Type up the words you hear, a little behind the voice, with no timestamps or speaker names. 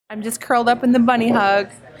I'm just curled up in the bunny hug,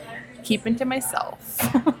 keeping to myself.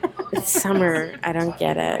 It's summer. I don't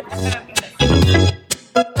get it. I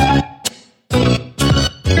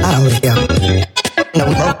don't care. No,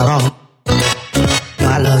 we both are wrong. No,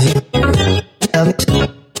 I love you. You love me too.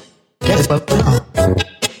 That is what we're on.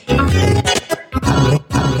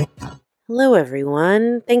 Hello,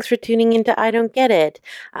 everyone. Thanks for tuning into I Don't Get It.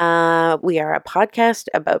 We are a podcast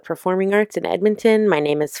about performing arts in Edmonton. My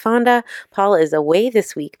name is Fonda. Paul is away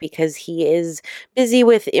this week because he is busy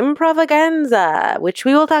with Improvaganza, which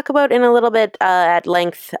we will talk about in a little bit at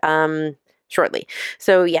length shortly.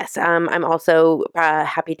 So yes, I'm also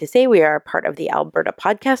happy to say we are part of the Alberta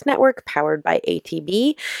Podcast Network, powered by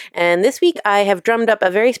ATB. And this week I have drummed up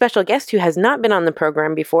a very special guest who has not been on the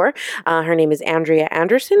program before. Her name is Andrea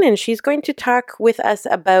Anderson, and she's going to talk with us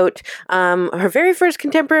about her very first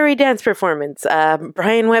contemporary dance performance.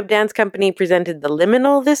 Brian Webb Dance Company presented The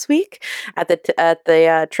Liminal this week at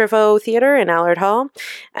the Trivo Theatre in Allard Hall.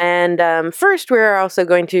 And first, we're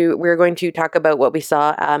going to talk about what we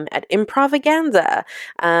saw at Improvaganza,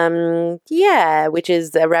 which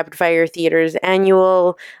is Rapid Fire Theatre's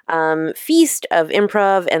annual feast of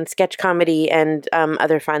improv and sketch comedy and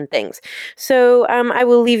other fun things. So I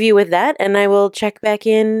will leave you with that, and I will check back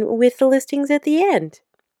in with the listings at the end.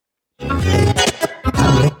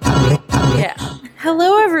 Yeah.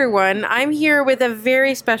 Hello, everyone. I'm here with a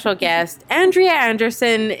very special guest. Andrea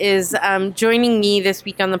Anderson is joining me this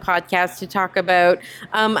week on the podcast to talk about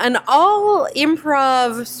an all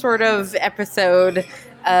improv sort of episode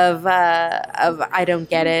of I Don't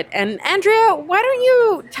Get It. And Andrea, why don't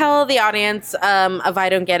you tell the audience of I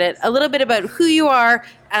Don't Get It a little bit about who you are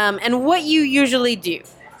and what you usually do?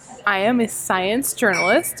 I am a science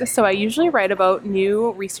journalist, so I usually write about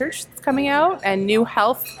new research that's coming out and new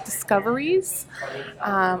health discoveries.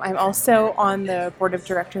 I'm also on the board of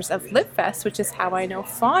directors of LitFest, which is how I know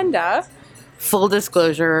Fonda. Full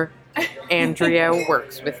disclosure, Andrea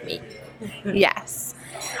works with me. Yes.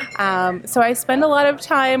 So I spend a lot of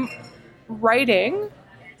time writing,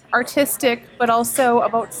 artistic, but also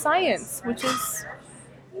about science, which is,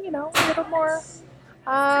 a little more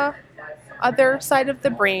other side of the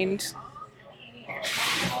brain.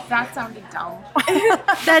 That sounded dumb.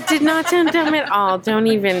 That did not sound dumb at all. Don't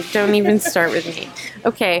even start with me.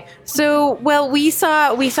 Okay, so we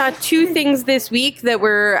saw two things this week that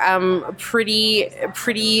were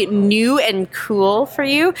pretty new and cool for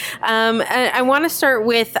you. I want to start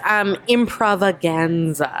with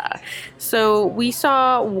Improvaganza. So we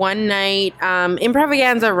saw one night.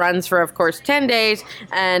 Improvaganza runs for, of course, 10 days,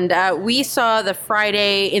 and we saw the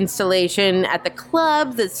Friday installation at the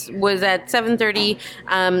club. This was at 7:30.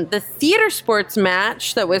 The theater sports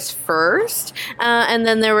match that was first, and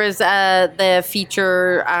then there was the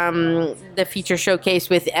feature showcase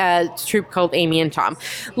with a troupe called Amy and Tom.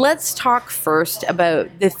 Let's talk first about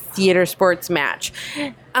the theater sports match.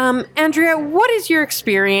 Andrea, what is your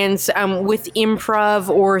experience with improv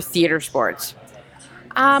or theater sports?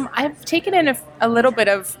 I've taken in a little bit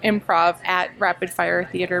of improv at Rapid Fire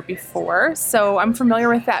Theatre before, so I'm familiar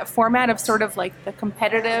with that format of sort of like the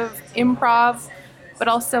competitive improv, but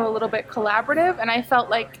also a little bit collaborative. And I felt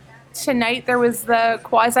like tonight there was the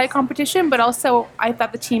quasi-competition, but also I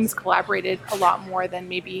thought the teams collaborated a lot more than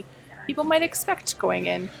maybe people might expect going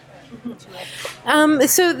in.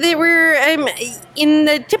 So they were in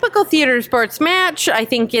the typical theater sports match. I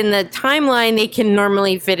think in the timeline they can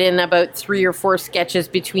normally fit in about 3 or 4 sketches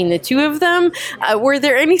between the two of them. Were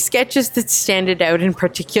there any sketches that standed out in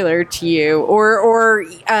particular to you, or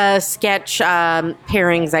sketch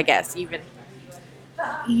pairings, I guess, even?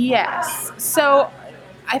 Yes. So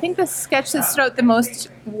I think the sketch that stood out the most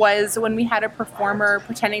was when we had a performer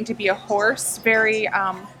pretending to be a horse, very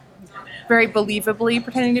believably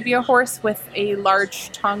pretending to be a horse with a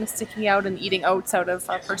large tongue sticking out and eating oats out of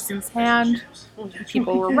a person's hand.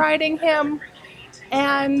 People were riding him.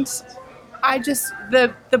 And I just,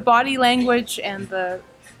 the body language and the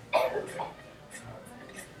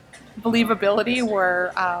believability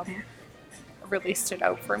were really stood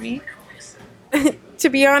out for me. To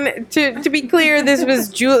be clear, this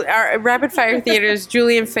was Rapid Fire Theatre's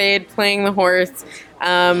Julian Fade playing the horse.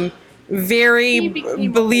 Very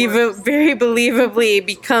believably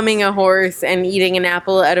becoming a horse and eating an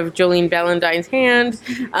apple out of Jolene Ballantyne's hand.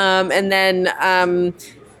 And then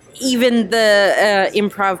even the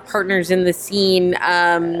improv partners in the scene,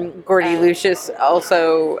 Gordy Lucius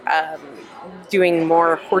also doing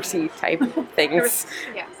more horsey type things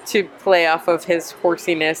to play off of his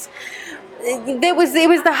horsiness. it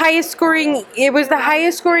was the highest scoring. It was the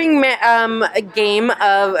highest scoring game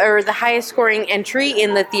of, or the highest scoring entry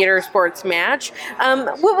in the theater sports match.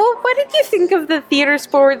 What did you think of the theater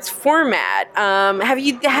sports format?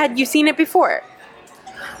 Had you seen it before?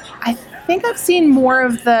 I think I've seen more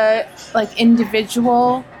of the like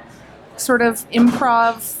individual sort of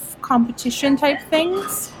improv competition type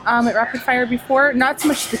things at Rapid Fire before. Not so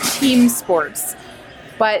much the team sports,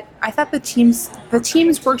 but I thought the teams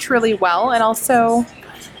worked really well, and also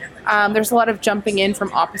there's a lot of jumping in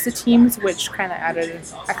from opposite teams, which kind of added an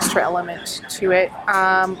extra element to it.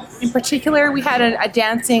 In particular, we had a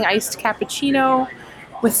dancing iced cappuccino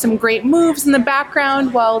with some great moves in the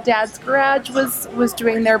background while Dad's Garage was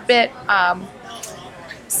doing their bit,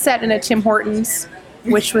 set in a Tim Hortons,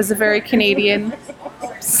 which was a very Canadian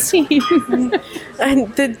scene.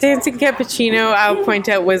 And the dancing cappuccino, I'll point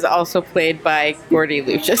out, was also played by Gordy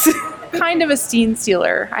Lucius. Kind of a scene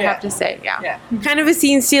stealer, I have to say. Yeah. Kind of a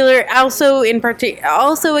scene stealer. Also,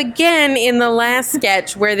 again in the last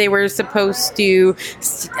sketch where they were supposed to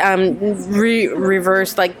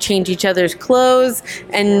reverse, like change each other's clothes,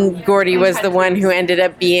 and Gordy was the one who ended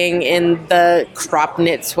up being in the crop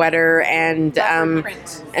knit sweater and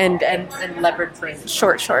leopard print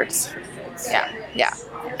Short shorts. Yeah.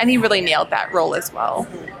 And he really nailed that role as well.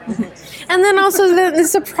 And then also,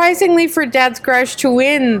 surprisingly for Dad's Garage to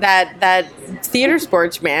win that theater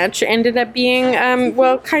sports match ended up being,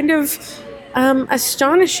 kind of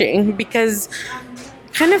astonishing, because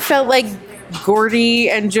kind of felt like Gordy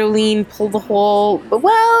and Jolene pulled the whole.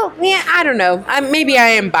 Well, yeah, I don't know. Maybe I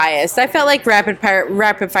am biased. I felt like Rapid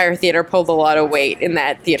Fire Theater pulled a lot of weight in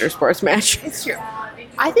that theater sports match. It's true.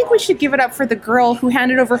 I think we should give it up for the girl who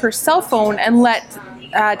handed over her cell phone and let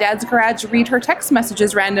Dad's Garage read her text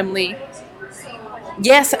messages randomly.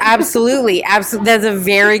 Yes, absolutely. That's a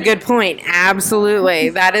very good point. Absolutely.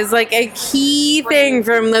 That is like a key thing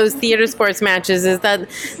from those theater sports matches, is that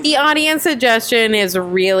the audience suggestion is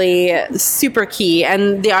really super key.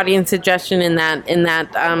 And the audience suggestion in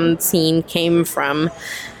that scene came from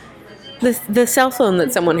the cell phone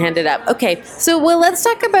that someone handed up. Okay, so let's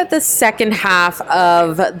talk about the second half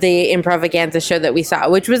of the Improvaganza show that we saw,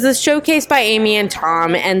 which was a showcase by Amy and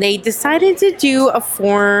Tom, and they decided to do a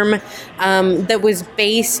form that was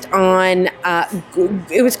based on,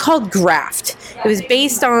 it was called graft. It was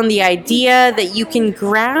based on the idea that you can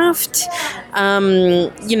graft,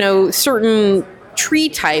 certain tree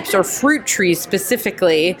types or fruit trees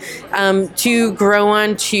specifically to grow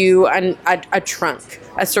onto a trunk.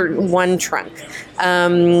 A certain one trunk.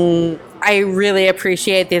 I really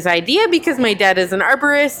appreciate this idea because my dad is an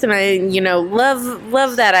arborist, and I,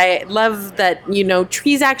 love that. I love that,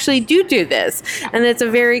 trees actually do this, and it is a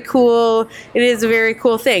very cool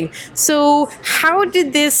thing. So how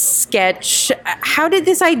did this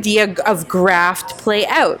idea of graft play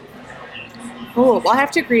out? Oh, well, I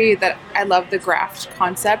have to agree that I love the graft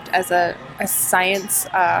concept as a science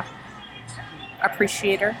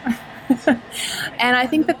appreciator. And I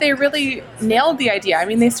think that they really nailed the idea. I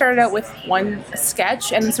mean, they started out with one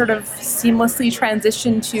sketch and sort of seamlessly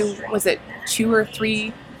transitioned to, was it 2 or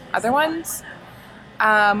 3 other ones?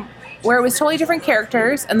 Where it was totally different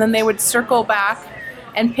characters, and then they would circle back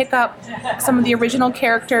and pick up some of the original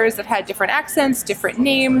characters that had different accents, different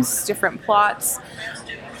names, different plots.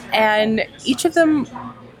 And each of them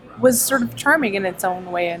was sort of charming in its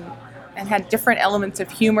own way and had different elements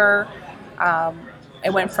of humor.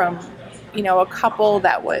 It went from, a couple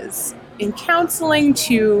that was in counseling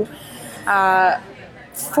to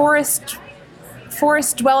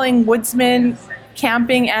forest-dwelling woodsmen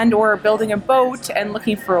camping and or building a boat and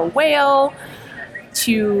looking for a whale,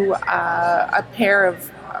 to a pair of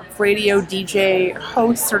radio DJ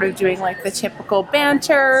hosts sort of doing like the typical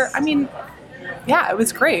banter. I mean, yeah, it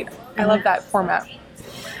was great. I love that format.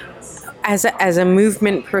 As a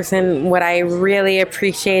movement person, what I really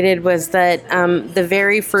appreciated was that the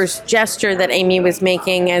very first gesture that Amy was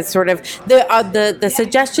making, as sort of the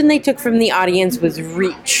suggestion they took from the audience, was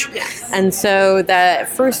reach. Yes. And so the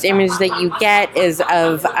first image that you get is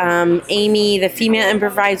of Amy, the female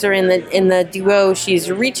improviser in the duo.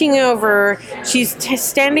 She's reaching over. She's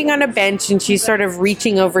standing on a bench and she's sort of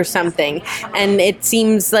reaching over something, and it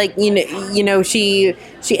seems like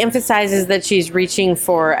she emphasizes that she's reaching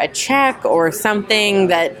for a check or something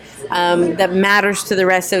that matters to the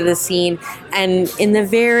rest of the scene. And in the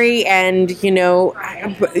very end,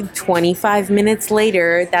 25 minutes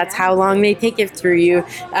later, that's how long they take it through you.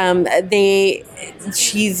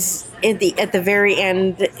 She's at the very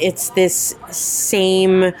end. It's this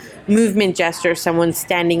same movement gesture, someone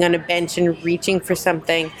standing on a bench and reaching for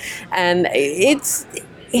something, and it's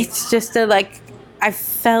just a I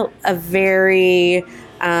felt a very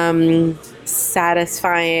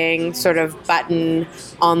satisfying sort of button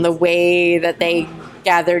on the way that they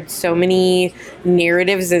gathered so many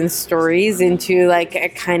narratives and stories into like a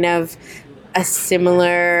kind of a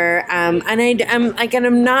similar and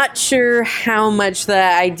I'm not sure how much the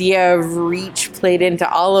idea of reach played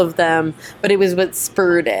into all of them, but it was what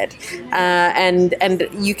spurred it, and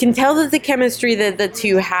you can tell that the chemistry that the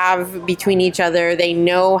two have between each other, they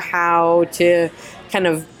know how to kind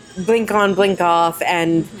of blink on, blink off,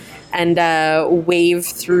 and wave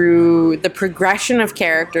through the progression of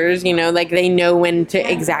characters, you know, like they know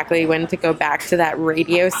exactly when to go back to that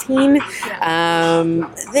radio scene.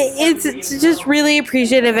 It's just really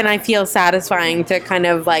appreciative, and I feel satisfying to kind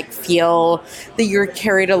of like feel that you're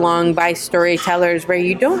carried along by storytellers where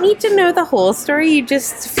you don't need to know the whole story. You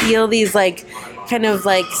just feel these like kind of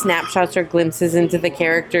like snapshots or glimpses into the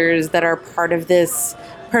characters that are part of this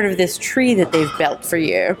tree that they've built for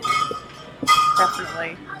you.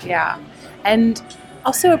 Definitely. Yeah. And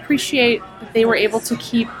also appreciate that they were able to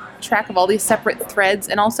keep track of all these separate threads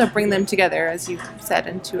and also bring them together, as you said,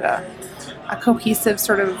 into a cohesive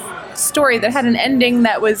sort of story that had an ending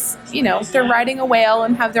that was, you know, they're riding a whale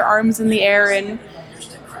and have their arms in the air and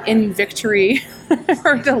in victory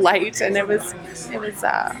or delight. And it was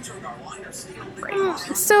great.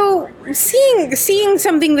 So seeing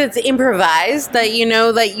something that's improvised, that you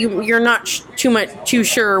know that you're not too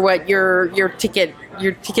sure what your ticket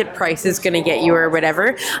price is going to get you or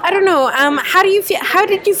whatever. I don't know. How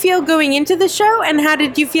did you feel going into the show, and how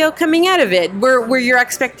did you feel coming out of it? Were your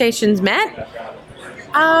expectations met?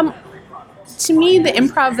 To me, the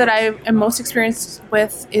improv that I am most experienced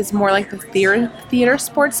with is more like the theater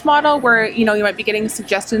sports model, where, you know, you might be getting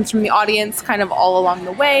suggestions from the audience kind of all along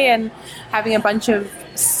the way and having a bunch of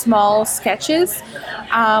small sketches,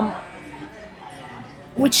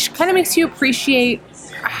 which kind of makes you appreciate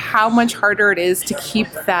how much harder it is to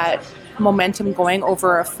keep that momentum going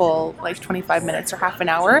over a full like 25 minutes or half an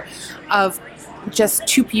hour of just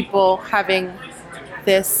two people having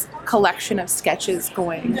this collection of sketches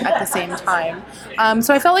going at the same time.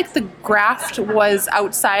 So I felt like the graft was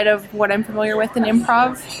outside of what I'm familiar with in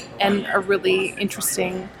improv, and a really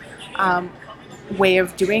interesting way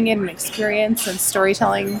of doing it, and experience and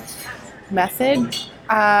storytelling method.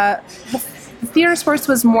 The theater sports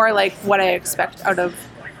was more like what I expect out of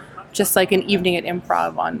just like an evening at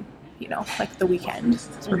improv on, you know, like the weekend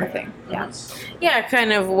sort of thing. Yeah,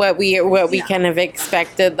 kind of what we kind of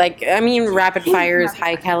expected. Like, I mean, rapid fire is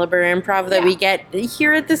high caliber improv that we get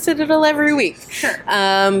here at the Citadel every week. Sure.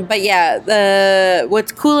 But yeah,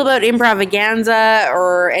 what's cool about Improvaganza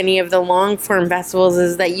or any of the long form festivals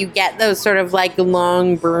is that you get those sort of like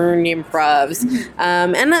long burn improvs,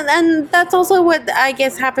 and that's also what I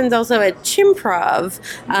guess happens also at Chimprov.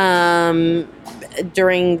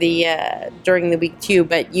 During the week too,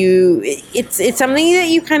 but it's something that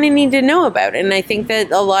you kind of need to know about, and I think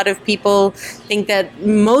that a lot of people think that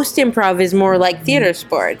most improv is more like theater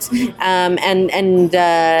sports, and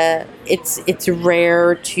it's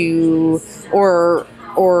rare to or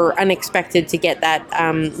unexpected to get that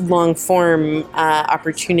long form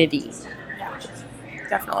opportunity.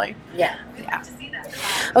 Definitely. Yeah.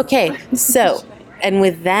 Okay, so. And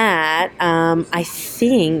with that, I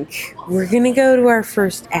think we're going to go to our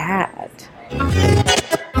first ad.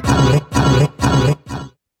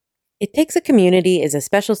 It Takes a Community is a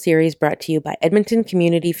special series brought to you by Edmonton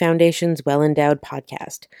Community Foundation's Well Endowed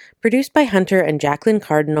podcast. Produced by Hunter and Jacqueline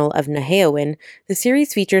Cardinal of Naheowin, the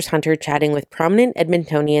series features Hunter chatting with prominent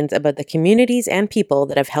Edmontonians about the communities and people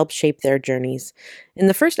that have helped shape their journeys. In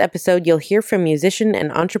the first episode, you'll hear from musician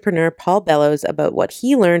and entrepreneur Paul Bellows about what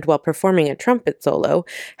he learned while performing a trumpet solo,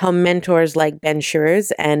 how mentors like Ben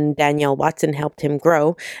Schurz and Danielle Watson helped him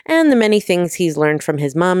grow, and the many things he's learned from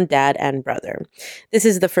his mom, dad, and brother. This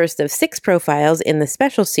is the first of 6 profiles in the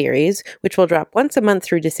special series, which will drop once a month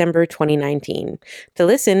through December 2019. To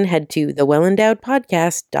listen, head to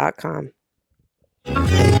thewellendowedpodcast.com.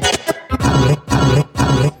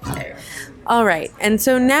 All right, and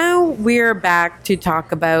so now we're back to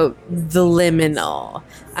talk about The Liminal,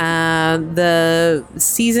 the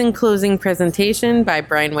season closing presentation by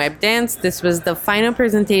Brian Webb Dance. This was the final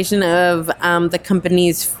presentation of the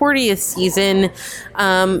company's 40th season.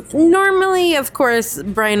 Normally, of course,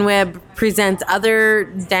 Brian Webb presents other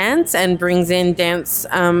dance and brings in dance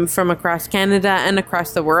from across Canada and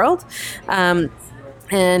across the world.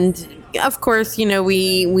 And of course, you know,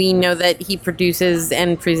 we know that he produces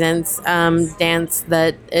and presents dance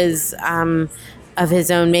that is of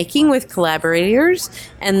his own making with collaborators.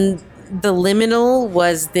 And the liminal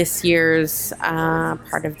was this year's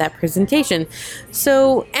part of that presentation.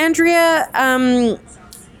 So, Andrea,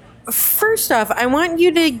 first off, I want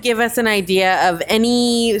you to give us an idea of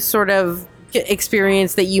any sort of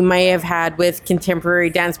experience that you may have had with contemporary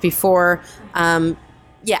dance before.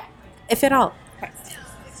 If at all. Okay.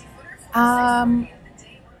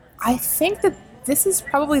 I think that this is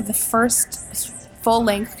probably the first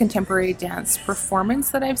full-length contemporary dance performance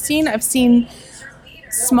that I've seen. I've seen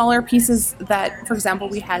smaller pieces that, for example,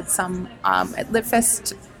 we had some at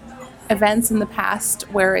LitFest events in the past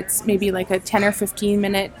where it's maybe like a 10 or 15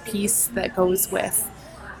 minute piece that goes with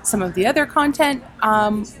some of the other content.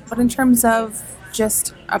 But in terms of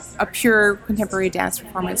just a pure contemporary dance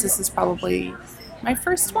performance, this is probably my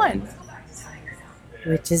first one.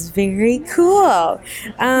 Which is very cool.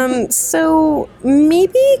 So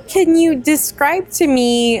maybe can you describe to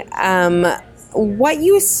me what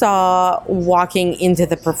you saw walking into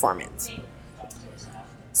the performance?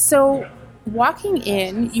 So walking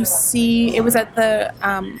in, you see, it was at the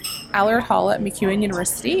Allard Hall at MacEwan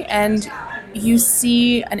University, and you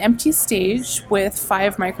see an empty stage with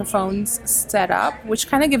 5 microphones set up, which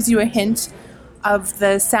kind of gives you a hint of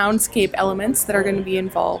the soundscape elements that are going to be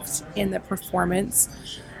involved in the performance.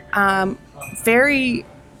 Very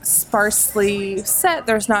sparsely set.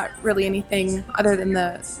 There's not really anything other than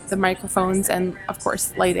the microphones and, of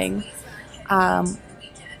course, lighting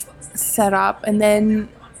set up. And then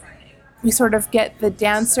we sort of get the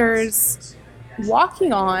dancers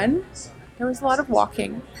walking on. There was a lot of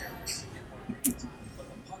walking.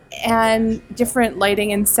 And different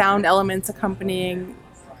lighting and sound elements accompanying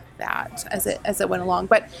that as it went along.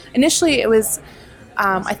 But initially it was,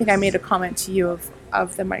 I think I made a comment to you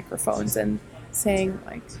of the microphones and saying,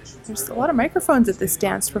 like, there's a lot of microphones at this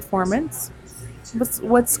dance performance.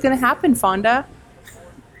 What's going to happen, Fonda?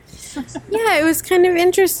 Yeah, it was kind of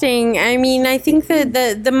interesting. I mean, I think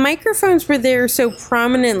that the microphones were there so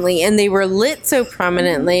prominently and they were lit so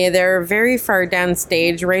prominently. They're very far down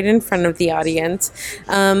stage, right in front of the audience.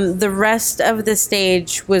 The rest of the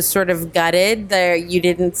stage was sort of gutted. There, you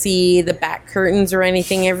didn't see the back curtains or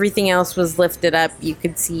anything. Everything else was lifted up. You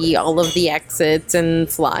could see all of the exits and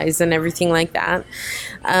flies and everything like that.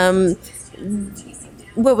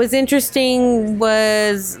 What was interesting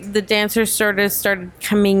was the dancers sort of started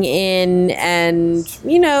coming in and,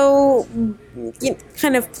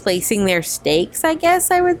 kind of placing their stakes, I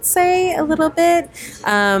guess I would say, a little bit.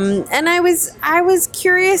 And I was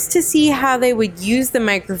curious to see how they would use the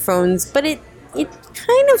microphones, but it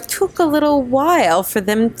kind of took a little while for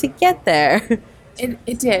them to get there.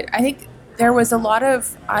 It did. I think there was a lot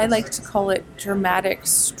of, I like to call it dramatic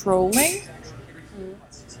strolling.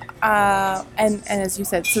 And as you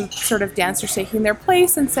said, so sort of dancers taking their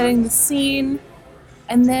place and setting the scene.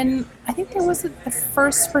 And then I think there was the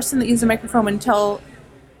first person that used a microphone until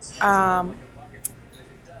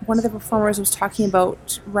one of the performers was talking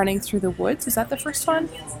about running through the woods. Is that the first one?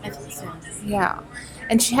 I think so. Yeah.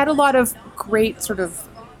 And she had a lot of great sort of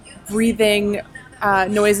breathing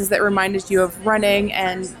noises that reminded you of running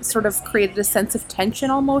and sort of created a sense of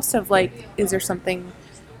tension almost of like, is there something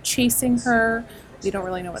chasing her? We don't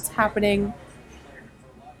really know what's happening.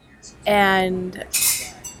 And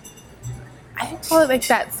I feel like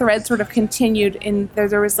that thread sort of continued in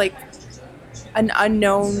there was like an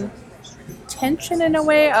unknown tension in a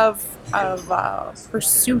way of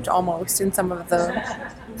pursuit almost in some of the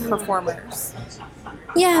performers.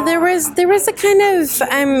 Yeah, there was a kind of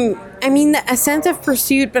a sense of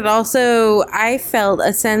pursuit, but also I felt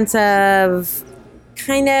a sense of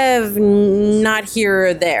kind of not here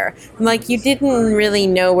or there. Like, you didn't really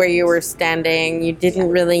know where you were standing. You didn't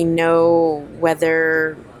really know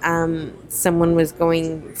whether someone was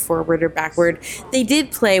going forward or backward. They did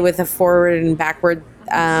play with a forward and backward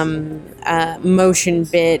motion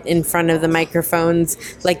bit in front of the microphones.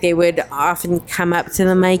 Like, they would often come up to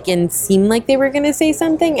the mic and seem like they were going to say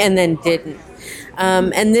something and then didn't.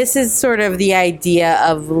 And this is sort of the idea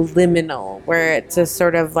of liminal, where it's a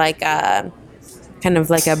sort of like a kind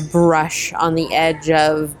of like a brush on the edge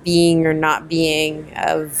of being or not being,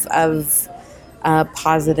 of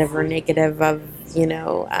positive or negative, of,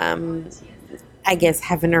 I guess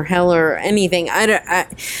heaven or hell or anything.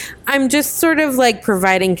 I'm just sort of like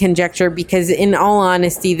providing conjecture because, in all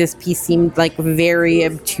honesty, this piece seemed like very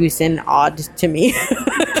obtuse and odd to me.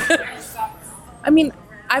 I mean,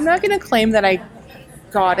 I'm not going to claim that I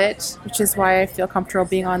got it, which is why I feel comfortable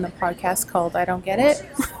being on the podcast called I Don't Get It.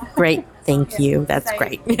 Great. Thank you. That's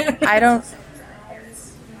great.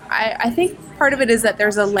 I think part of it is that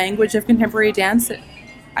there's a language of contemporary dance that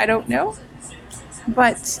I don't know.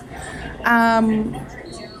 But I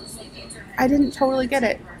didn't totally get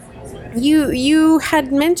it. You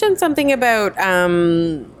had mentioned something about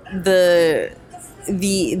the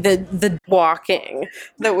walking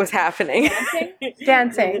that was happening.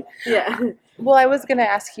 Dancing. Yeah. Well, I was going to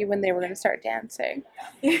ask you when they were going to start dancing.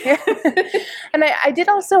 And I did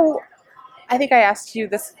also, I think I asked you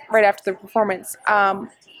this right after the performance.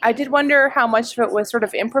 I did wonder how much of it was sort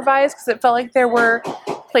of improvised, because it felt like there were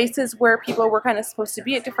places where people were kind of supposed to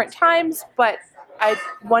be at different times, but I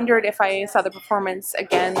wondered if I saw the performance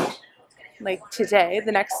again, like today,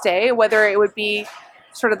 the next day, whether it would be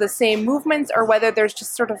sort of the same movements, or whether there's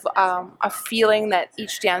just sort of a feeling that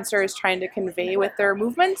each dancer is trying to convey with their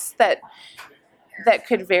movements that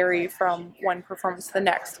could vary from one performance to the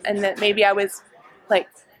next, and that maybe I was like,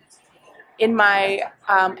 in my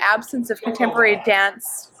absence of contemporary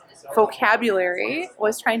dance vocabulary,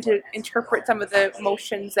 was trying to interpret some of the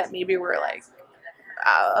motions that maybe were like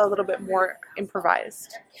a little bit more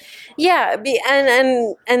improvised. Yeah,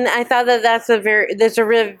 and I thought that's a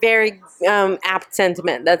really very apt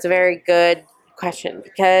sentiment. That's a very good question,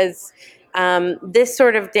 because this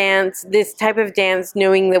sort of dance, this type of dance,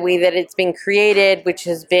 knowing the way that it's been created, which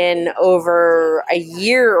has been over a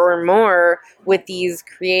year or more with these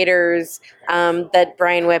creators that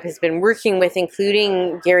Brian Webb has been working with,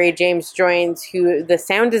 including Gary James Joynes, who the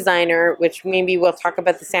sound designer, which maybe we'll talk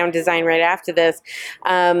about the sound design right after this.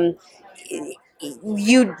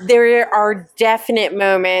 There are definite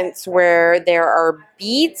moments where there are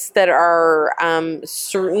beats that are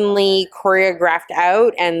certainly choreographed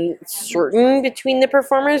out and certain between the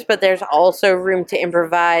performers, but there's also room to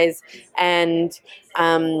improvise and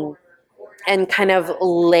kind of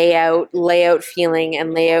layout feeling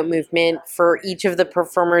and layout movement for each of the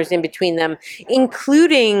performers in between them,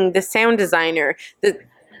 including the sound designer.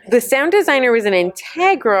 The sound designer was an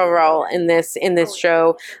integral role in this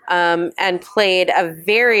show, and played a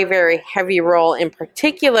very, very heavy role, in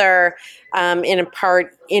particular in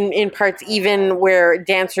parts even where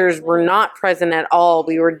dancers were not present at all.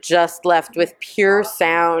 We were just left with pure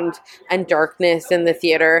sound and darkness in the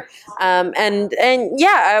theater. And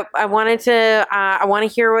yeah, I want to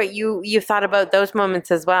hear what you thought about those moments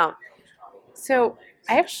as well. So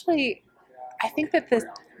I think that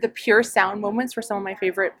the pure sound moments were some of my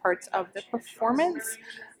favorite parts of the performance,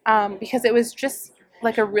 because it was just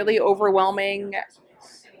like a really overwhelming,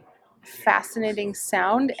 fascinating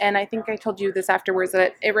sound. And I think I told you this afterwards,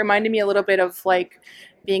 that it reminded me a little bit of like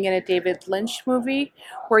being in a David Lynch movie,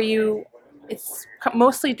 where it's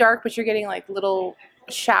mostly dark, but you're getting like little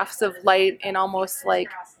shafts of light and almost like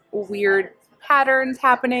weird patterns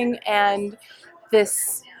happening, and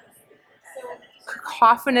this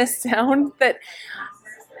cacophonous sound that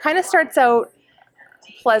kind of starts out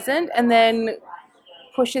pleasant and then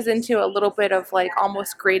pushes into a little bit of like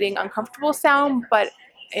almost grating, uncomfortable sound, but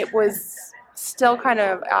it was still kind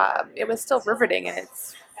of it was still riveting in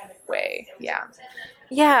its way. Yeah.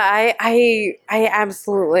 Yeah, I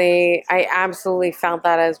absolutely felt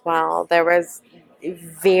that as well. There was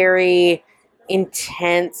very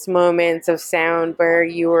intense moments of sound where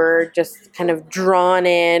you were just kind of drawn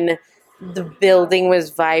in. The building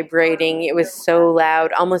was vibrating. It was so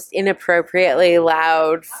loud, almost inappropriately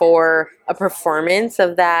loud for a performance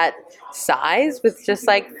of that size, with just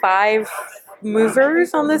like 5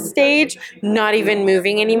 movers on the stage, not even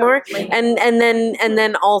moving anymore, and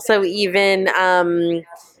then also even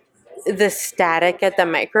the static at the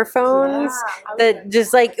microphones, that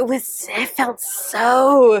just like it felt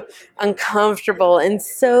so uncomfortable and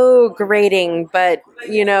so grating, but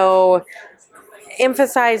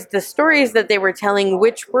emphasized the stories that they were telling,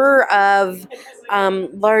 which were of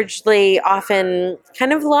largely often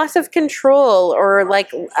kind of loss of control, or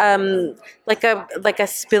like a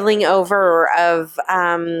spilling over of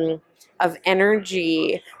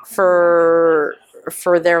energy for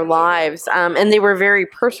their lives, and they were very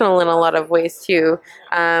personal in a lot of ways too,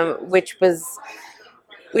 which was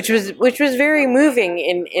very moving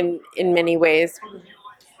in many ways.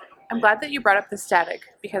 I'm glad that you brought up the static,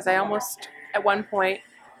 because I almost at one point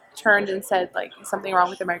turned and said like, something wrong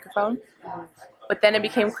with the microphone, but then it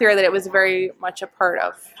became clear that it was very much a part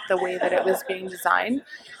of the way that it was being designed,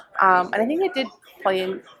 and I think it did play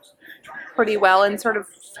in pretty well in sort of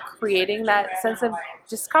creating that sense of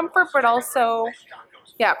discomfort, but also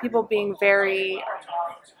people being very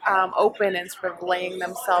open and sort of laying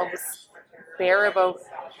themselves bare about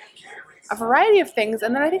a variety of things.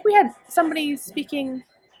 And then I think we had somebody speaking,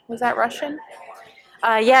 was that Russian?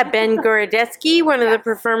 Ben Gorodetsky, one of the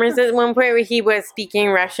performers at one point, where he was speaking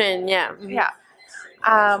Russian. Yeah. Yeah.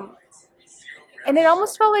 And it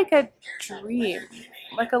almost felt like a dream,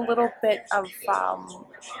 like a little bit of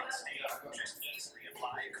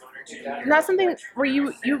not something where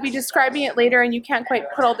you would be describing it later and you can't quite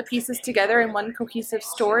put all the pieces together in one cohesive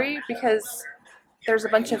story because there's a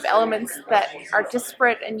bunch of elements that are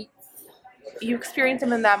disparate and you experience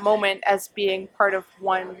them in that moment as being part of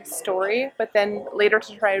one story, but then later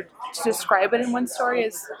to try to describe it in one story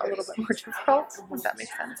is a little bit more difficult, if that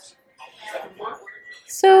makes sense.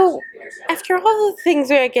 So, after all the things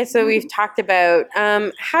that I guess that we've talked about,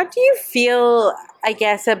 how do you feel, I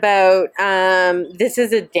guess, about this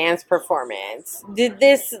as a dance performance? Did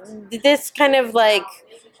this kind of like,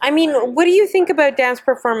 I mean, what do you think about dance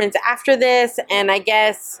performance after this? And I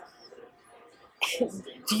guess,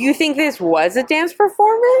 do you think this was a dance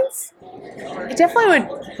performance? It definitely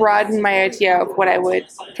would broaden my idea of what I would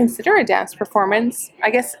consider a dance performance. I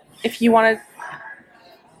guess if you want to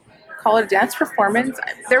call it a dance performance,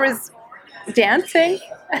 there was dancing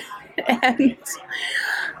and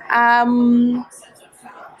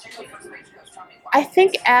I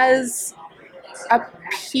think as a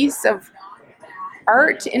piece of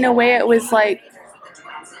art, in a way, it was like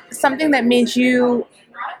something that made you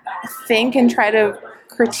think and try to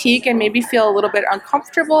critique and maybe feel a little bit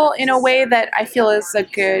uncomfortable in a way that I feel is a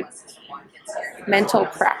good mental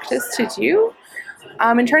practice to do.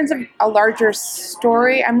 In terms of a larger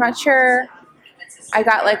story, I'm not sure I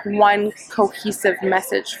got like one cohesive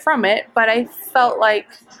message from it, but I felt like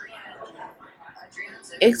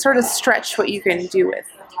it sort of stretched what you can do with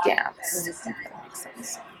dance, if that makes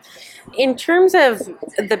sense. In terms of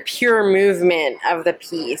the pure movement of the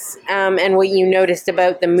piece, and what you noticed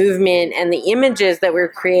about the movement and the images that were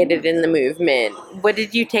created in the movement, what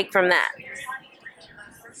did you take from that?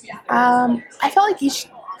 I felt like each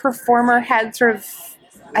performer had sort of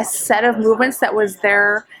a set of movements that was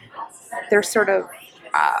their sort of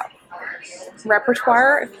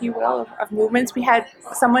repertoire, if you will, of movements. We had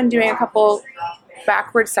someone doing a couple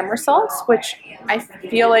backward somersaults, which I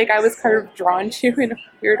feel like I was kind of drawn to in a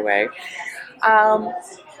weird way.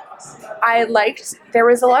 I liked, there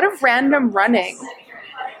was a lot of random running,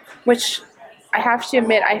 which I have to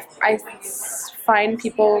admit, I find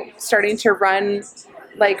people starting to run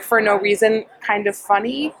like for no reason kind of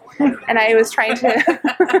funny. And I was trying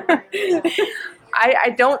to,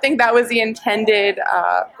 I don't think that was the intended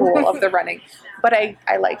goal of the running, but I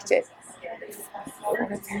liked it.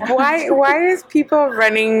 Why is people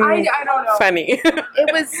running I don't know. funny?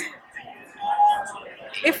 It was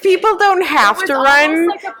If people don't have to run,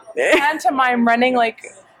 like a pantomime running, like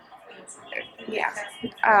yeah.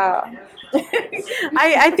 I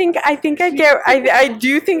think I get. I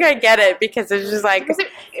do think I get it because it's just like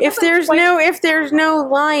if there's no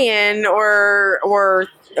lion or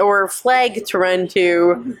flag to run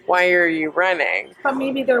to, why are you running? But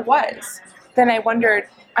maybe there was. Then I wondered.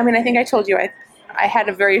 I mean, I think I told you I had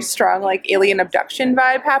a very strong like alien abduction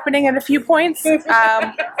vibe happening at a few points,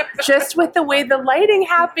 just with the way the lighting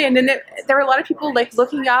happened, and there were a lot of people like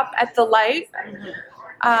looking up at the light.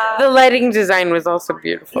 The lighting design was also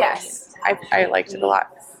beautiful. Yes, I liked it a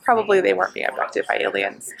lot. Probably they weren't being abducted by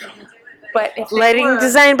aliens, but if they Lighting were,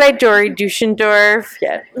 designed by Dory Duschendorf.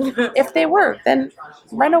 Yeah. if they were, then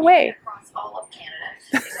run away.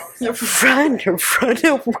 Run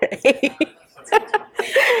away.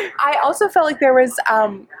 I also felt like there was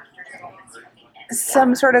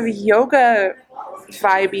some sort of yoga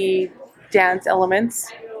vibey dance elements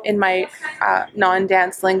in my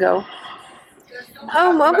non-dance lingo.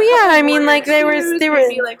 Oh, well, yeah. I mean, like there were.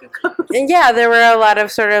 Yeah, there were a lot of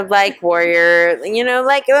sort of like warrior. Like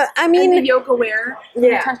I mean, and the yoga wear.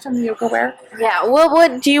 Yeah. Touched on the yoga wear. Yeah. Well,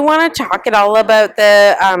 what do you want to talk at all about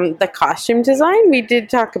the costume design? We did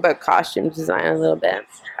talk about costume design a little bit.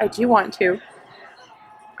 I do want to.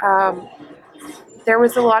 There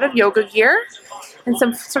was a lot of yoga gear and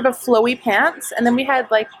some sort of flowy pants, and then we had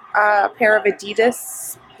like a pair of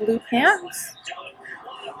Adidas blue pants.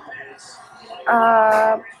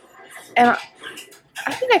 And I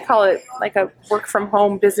think I call it like a work from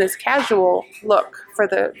home business casual look for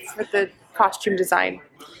the costume design.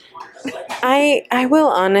 I will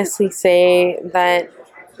honestly say that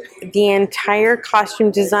the entire costume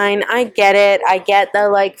design, I get it. I get the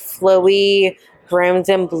like flowy browns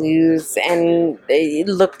and blues, and it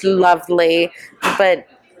looked lovely. But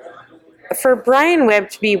for Brian Webb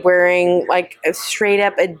to be wearing like a straight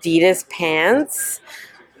up Adidas pants,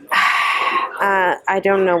 I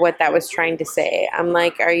don't know what that was trying to say. I'm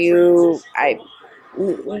like, that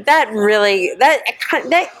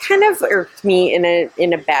kind of irked me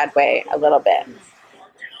in a bad way a little bit.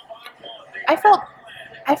 I felt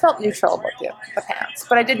neutral about the pants,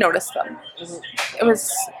 but I did notice them.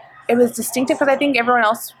 It was distinctive because I think everyone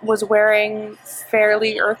else was wearing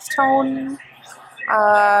fairly earth tone,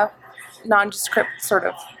 nondescript sort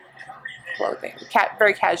of clothing,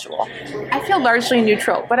 very casual. I feel largely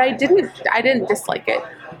neutral, but I didn't dislike it.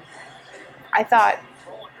 I thought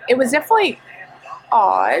it was definitely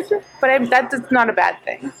odd, but that's not a bad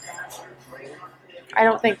thing. I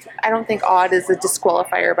don't think odd is a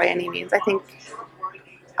disqualifier by any means. I think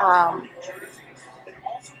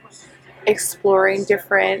exploring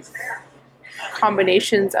different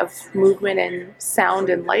combinations of movement and sound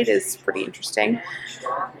and light is pretty interesting.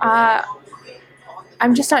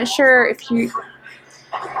 I'm just not sure if if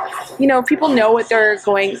people know what they're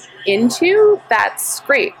going into, that's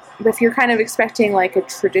great. But if you're kind of expecting like a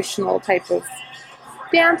traditional type of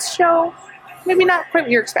dance show, maybe not quite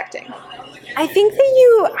what you're expecting. I think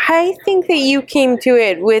that you came to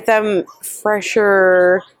it with a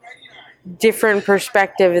fresher, different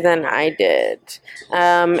perspective than I did,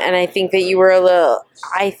 and I think that you were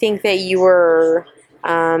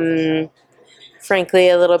frankly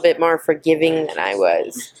a little bit more forgiving than I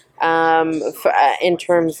was, in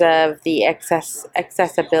terms of the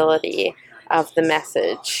accessibility of the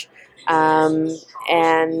message,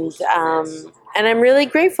 and I'm really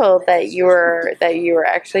grateful that you were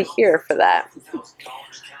actually here for that.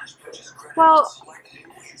 Well,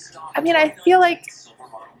 I mean, I feel like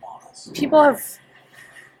people have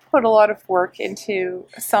put a lot of work into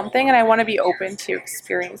something, and I want to be open to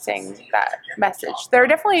experiencing that message. There are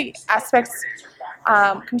definitely aspects.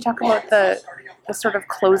 Can we talk about the sort of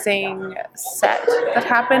closing set that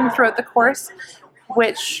happened throughout the course,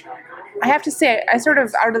 which I have to say, I sort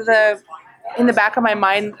of in the back of my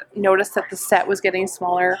mind noticed that the set was getting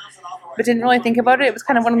smaller, but didn't really think about it. It was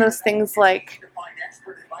kind of one of those things like,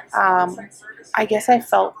 I guess I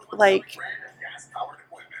felt like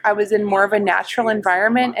I was in more of a natural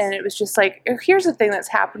environment, and it was just like, here's the thing that's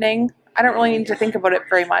happening. I don't really need to think about it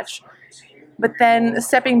very much. But then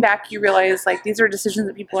stepping back, you realize like these are decisions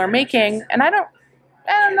that people are making, and I don't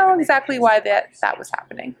know exactly why that was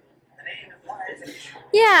happening.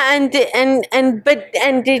 Yeah, and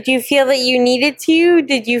did you feel that you needed to?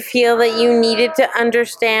 Did you feel that you needed to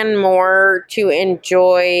understand more to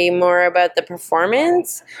enjoy more about the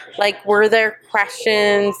performance? Like, were there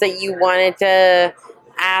questions that you wanted to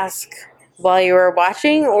ask while you were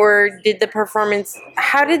watching, or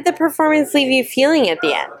how did the performance leave you feeling at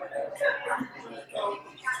the end?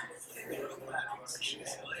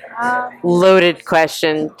 Loaded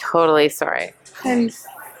question. Totally sorry. Confused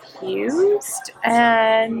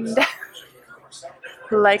and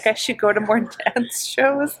like I should go to more dance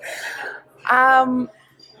shows. I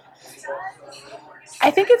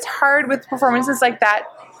think it's hard with performances like that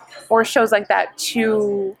or shows like that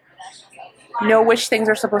to know which things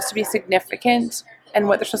are supposed to be significant and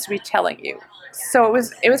what they're supposed to be telling you. So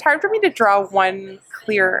it was hard for me to draw one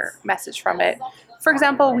clear message from it. For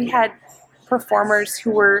example, we had performers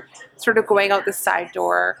who were sort of going out the side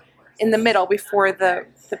door in the middle before the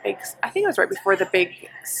big, I think it was right before the big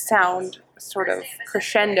sound sort of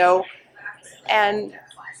crescendo. And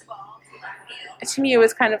to me, it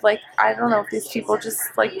was kind of like, I don't know if these people just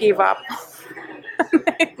like gave up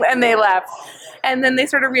and they left. And then they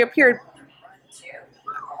sort of reappeared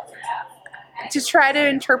to try to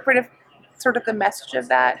interpret sort of the message of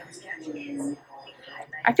that.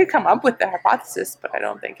 I could come up with the hypothesis, but I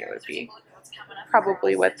don't think it would be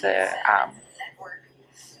probably what the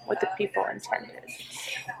people intended.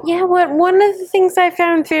 Yeah, one of the things I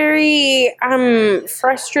found very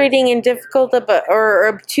frustrating and difficult about, or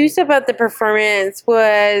obtuse about the performance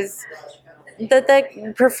was that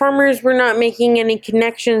the performers were not making any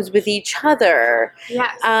connections with each other.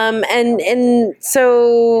 Yes. And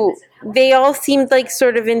so they all seemed like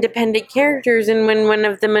sort of independent characters, and when one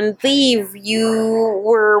of them would leave, you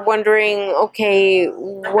were wondering, okay,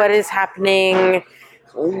 what is happening?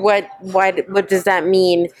 What does that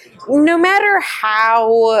mean? No matter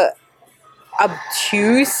how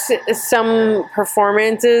obtuse some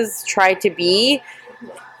performances try to be,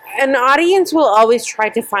 an audience will always try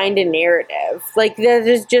to find a narrative. Like, that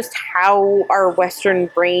is just how our Western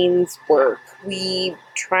brains work. We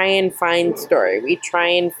try and find story. We try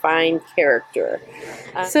and find character.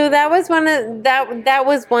 So that was one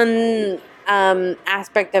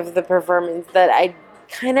aspect of the performance that I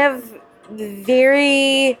kind of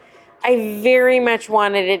I very much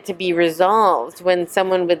wanted it to be resolved. When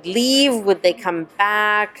someone would leave, would they come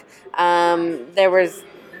back? There was,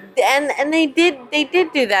 and they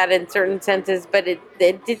did do that in certain senses, but it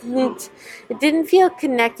didn't feel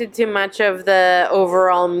connected to much of the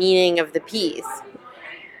overall meaning of the piece.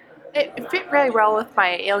 It fit really well with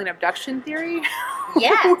my alien abduction theory.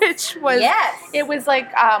 Yes. Which was, yes. It was like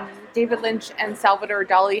David Lynch and Salvador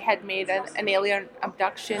Dali had made an alien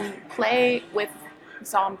abduction play with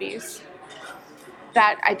zombies.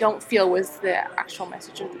 that I don't feel was the actual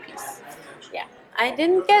message of the piece. Yeah. I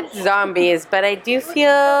didn't get zombies, but I do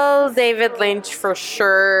feel David Lynch for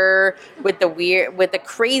sure with the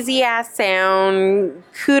crazy ass sound.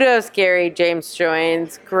 Kudos, Gary James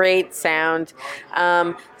Jones, great sound.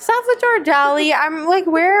 Salvador Dali, I'm like,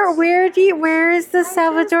 where is the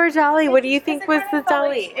Salvador Dali? What do you think was the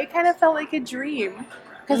Dali? It kind of felt like a dream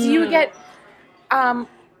because you would get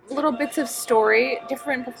little bits of story.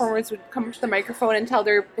 Different performers would come to the microphone and tell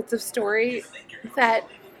their bits of story that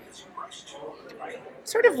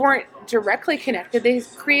sort of weren't directly connected. They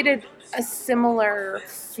created a similar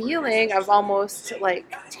feeling of almost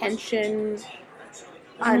like tension,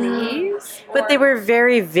 unease. But they were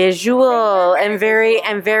very visual and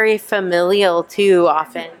very familial too.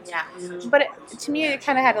 Often, yeah. But to me, it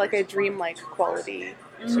kind of had like a dreamlike quality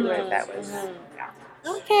to it. That was. Yeah.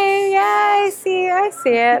 Okay, yeah, I see it.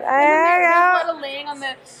 There's a lot of laying on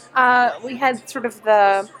the. We had sort of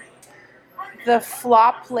the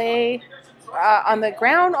flop lay on the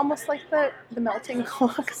ground, almost like the melting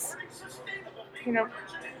clocks. You know.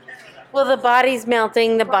 Well, the body's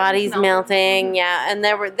melting. Yeah, and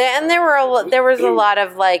there was a lot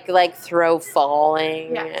of like throw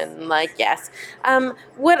falling and like yes.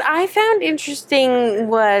 What I found interesting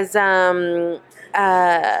was the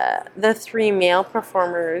three male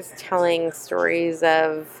performers telling stories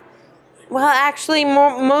of, well, actually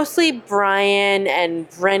mostly Brian and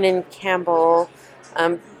Brennan Campbell,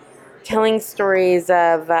 telling stories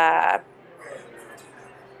of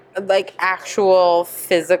like actual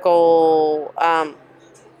physical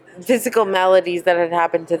melodies that had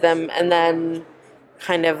happened to them, and then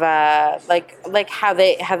kind of like how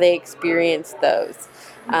they experienced those.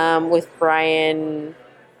 With Brian,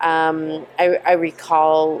 I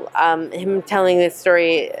recall him telling this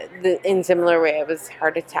story in similar way. It was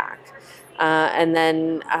heart attack, and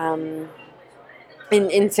then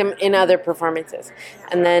in other performances,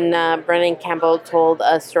 and then Brennan Campbell told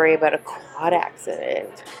a story about a quad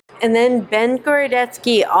accident. And then Ben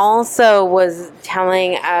Gorodetsky also was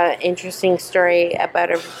telling an interesting story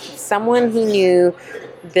about someone he knew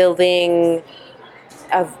building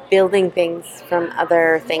things from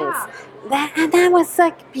other things. Yeah. That was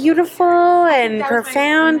like beautiful and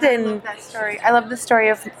profound. I love that story. I love the story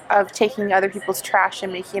of taking other people's trash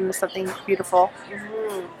and making it into something beautiful.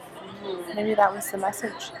 Mm-hmm. Maybe that was the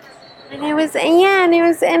message. And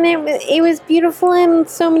it was beautiful in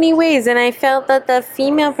so many ways. And I felt that the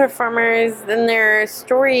female performers and their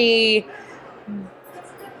story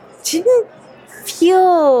didn't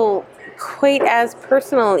feel quite as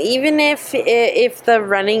personal, even if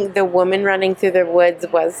the woman running through the woods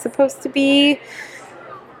was supposed to be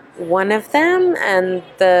one of them, and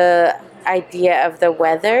the idea of the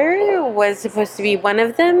weather was supposed to be one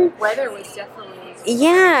of them. Weather was definitely.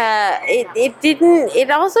 Yeah,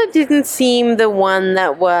 it also didn't seem the one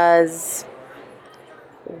that was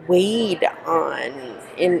weighed on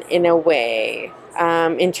in a way,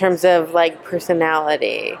 in terms of like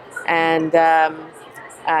personality. And does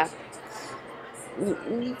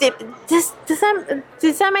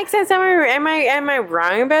that make sense? Am I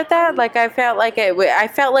wrong about that? Like I felt like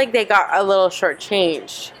they got a little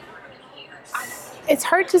shortchanged. It's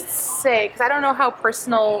hard to say because I don't know how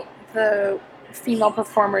personal the female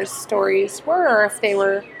performers' stories were, or if they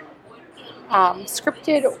were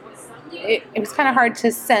scripted. It was kind of hard to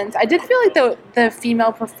sense. I did feel like the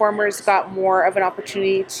female performers got more of an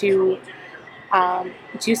opportunity to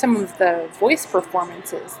do some of the voice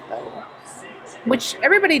performances, though, which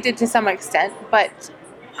everybody did to some extent, but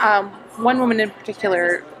one woman in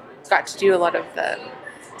particular got to do a lot of the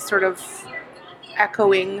sort of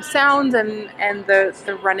echoing sounds and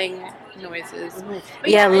the running noises. Mm-hmm.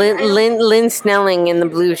 Yeah, Lynn Snelling in the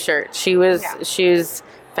blue shirt. She was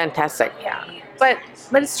fantastic. Yeah, but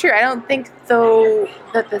it's true. I don't think though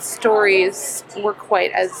that the stories were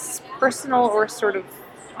quite as personal or sort of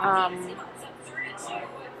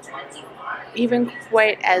even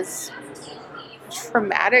quite as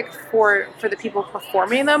traumatic for the people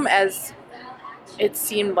performing them as it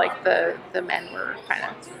seemed like the men were kind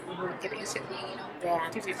of getting to.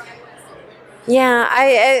 Yeah,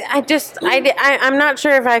 I'm not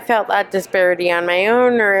sure if I felt that disparity on my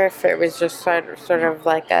own or if it was just sort of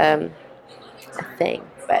like a thing.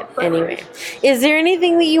 But anyway, is there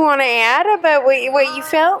anything that you want to add about what you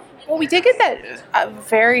felt? Well, we did get that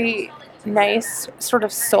very nice sort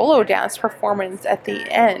of solo dance performance at the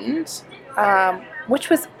end,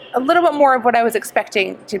 which was a little bit more of what I was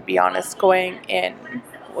expecting, to be honest, going in,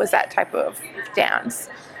 was that type of dance.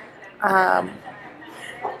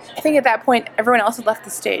 I think at that point, everyone else had left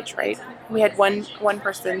the stage, right? We had one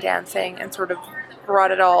person dancing and sort of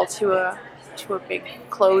brought it all to to a big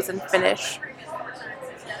close and finish.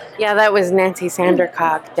 Yeah, that was Nancy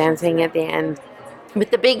Sandercock dancing at the end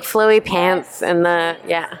with the big flowy pants and the,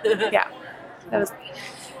 yeah.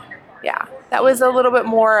 That was a little bit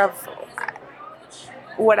more of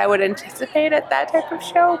what I would anticipate at that type of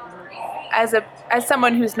show as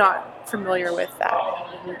someone who's not familiar with that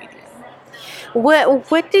medium.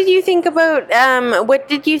 What did you think about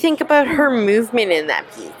her movement in that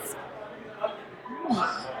piece?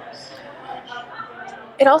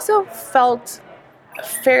 It also felt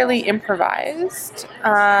fairly improvised,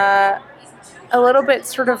 a little bit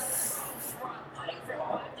sort of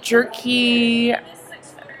jerky,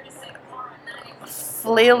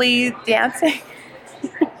 flaily dancing,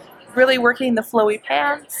 really working the flowy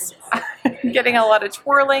pants, getting a lot of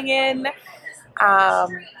twirling in.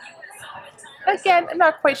 Again, I'm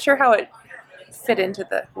not quite sure how it fit into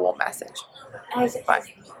the whole message. As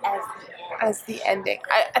the ending,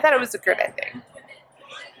 I thought it was a good ending.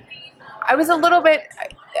 I was a little bit,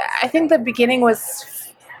 I think the beginning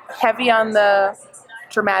was heavy on the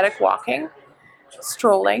dramatic walking,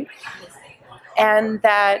 strolling, and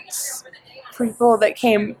that for people that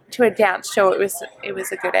came to a dance show, it was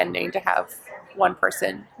a good ending to have one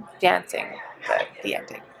person dancing the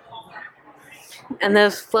ending. And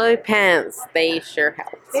those flowy pants, they sure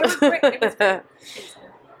helped. They were great.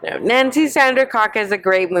 No, Nancy Sandercock is a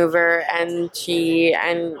great mover, and she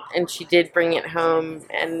did bring it home,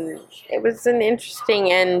 and it was an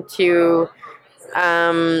interesting end to,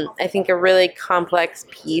 I think, a really complex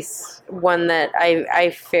piece. One that I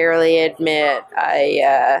fairly admit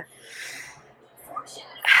I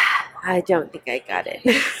don't think I got it.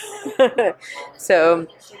 So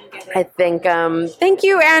I think, thank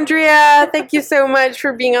you, Andrea. Thank you so much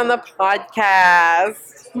for being on the podcast.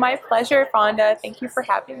 My pleasure, Fonda. Thank you for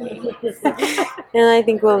having me. And I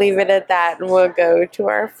think we'll leave it at that, and we'll go to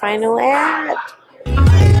our final ad.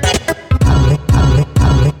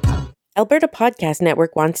 Alberta Podcast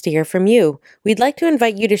Network wants to hear from you. We'd like to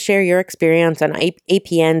invite you to share your experience on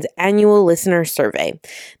APN's annual listener survey.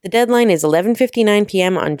 The deadline is 11:59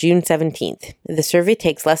 p.m. on June 17th. The survey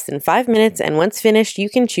takes less than 5 minutes, and once finished, you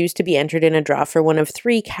can choose to be entered in a draw for one of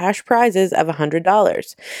 3 cash prizes of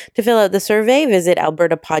 $100. To fill out the survey, visit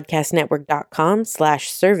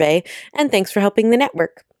albertapodcastnetwork.com/survey, and thanks for helping the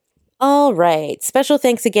network. All right. Special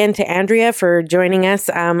thanks again to Andrea for joining us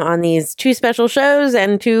on these 2 special shows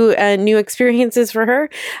and 2 new experiences for her.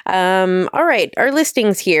 All right. Our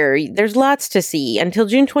listings here. There's lots to see. Until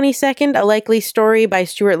June 22nd, A Likely Story by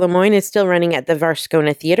Stuart Lemoyne is still running at the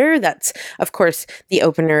Varscona Theatre. That's, of course,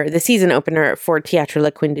 the season opener for Teatro La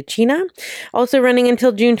Quindicina. Also running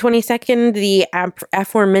until June 22nd, the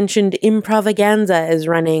aforementioned Improvaganza is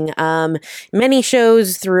running many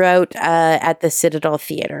shows throughout at the Citadel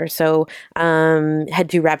Theatre. So head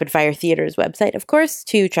to Rapid Fire Theater's website, of course,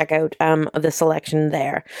 to check out the selection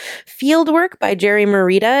there. Fieldwork by Jerry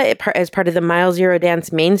Morita as part of the Mile Zero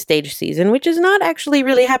Dance main stage season, which is not actually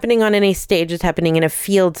really happening on any stage. It's happening in a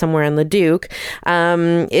field somewhere in Leduc.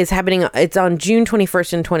 Is happening. It's on June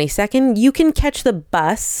 21st and 22nd. You can catch the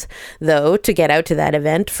bus, though, to get out to that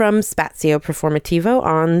event from Spazio Performativo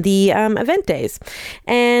on the event days.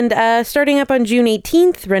 And starting up on June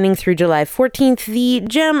 18th, running through July 14th, the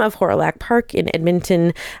Gem of Horilac Park in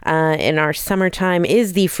Edmonton in our summertime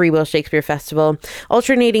is the Free Will Shakespeare Festival.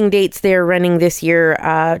 Alternating dates they're running this year,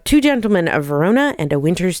 2 Gentlemen of Verona and A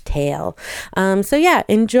Winter's Tale. So yeah,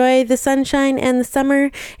 enjoy the sunshine and the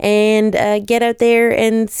summer, and get out there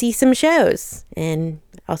and see some shows. And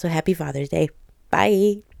also happy Father's Day.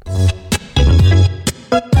 Bye.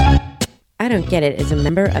 I Don't Get It is a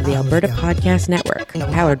member of the Alberta Podcast Network,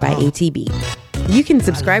 powered by ATB. You can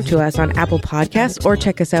subscribe to us on Apple Podcasts or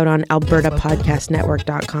check us out on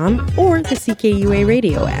albertapodcastnetwork.com or the CKUA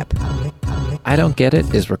radio app. I Don't Get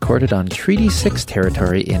It is recorded on Treaty 6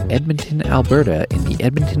 territory in Edmonton, Alberta in the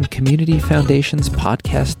Edmonton Community Foundation's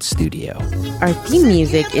podcast studio. Our theme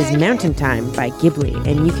music is Mountain Time by Ghibli,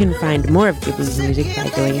 and you can find more of Ghibli's music by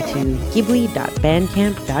going to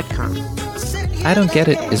ghibli.bandcamp.com. I Don't Get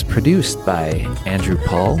It is produced by Andrew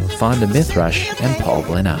Paul, Fonda Mithrush, and Paul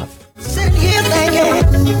Glenov. Sitting here thinking,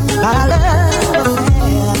 I